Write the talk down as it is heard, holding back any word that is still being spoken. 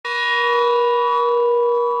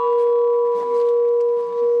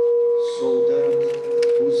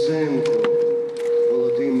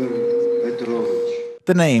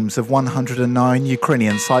the names of 109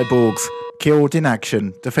 Ukrainian cyborgs killed in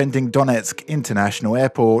action defending Donetsk International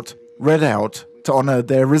Airport, read out to honour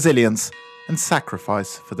their resilience and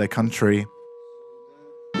sacrifice for their country.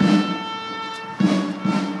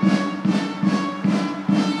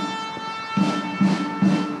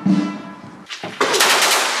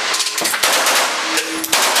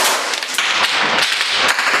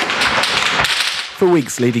 For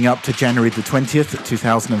weeks leading up to January the 20th,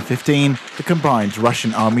 2015, the combined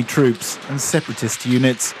Russian army troops and separatist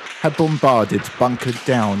units had bombarded, bunkered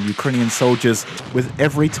down Ukrainian soldiers with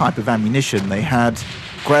every type of ammunition they had,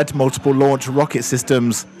 grabbed multiple launch rocket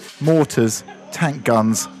systems, mortars, tank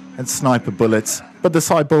guns and sniper bullets, but the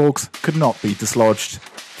cyborgs could not be dislodged.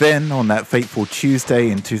 Then, on that fateful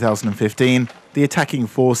Tuesday in 2015, the attacking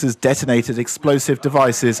forces detonated explosive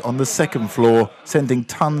devices on the second floor, sending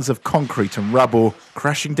tons of concrete and rubble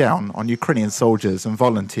crashing down on Ukrainian soldiers and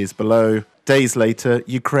volunteers below. Days later,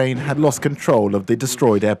 Ukraine had lost control of the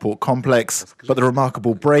destroyed airport complex, but the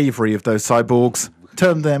remarkable bravery of those cyborgs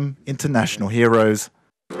turned them into national heroes.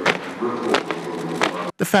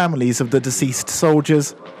 The families of the deceased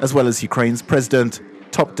soldiers, as well as Ukraine's president,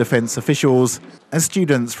 top defense officials, and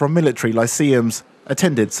students from military lyceums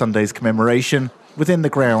attended Sunday's commemoration within the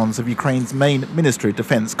grounds of Ukraine's main Ministry of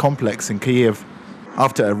Defense complex in Kyiv.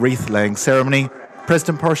 After a wreath-laying ceremony,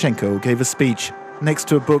 President Poroshenko gave a speech next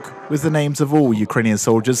to a book with the names of all Ukrainian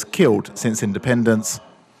soldiers killed since independence.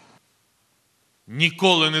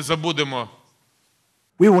 Ніколи не забудемо.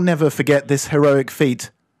 We will never forget this heroic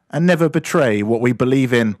feat and never betray what we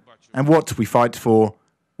believe in and what we fight for.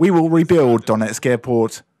 We will rebuild Donetsk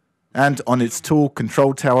Airport, and on its tall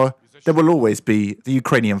control tower there will always be the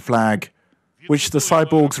Ukrainian flag, which the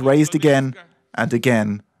cyborgs raised again and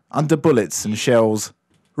again under bullets and shells.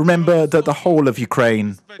 Remember that the whole of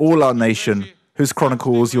Ukraine, all our nation, whose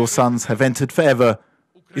chronicles your sons have entered forever,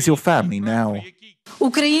 is your family now.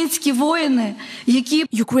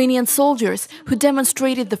 Ukrainian soldiers who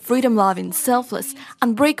demonstrated the freedom-loving, selfless,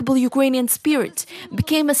 unbreakable Ukrainian spirit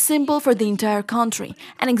became a symbol for the entire country,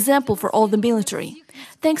 an example for all the military.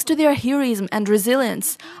 Thanks to their heroism and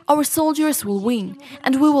resilience, our soldiers will win,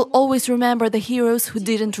 and we will always remember the heroes who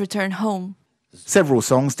didn't return home. Several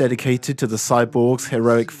songs dedicated to the cyborgs'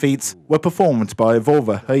 heroic feats were performed by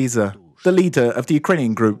Vova Heiser, the leader of the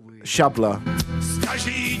Ukrainian group Shabla.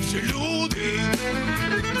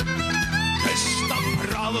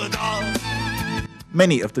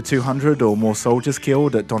 Many of the 200 or more soldiers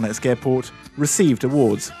killed at Donetsk Airport received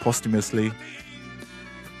awards posthumously.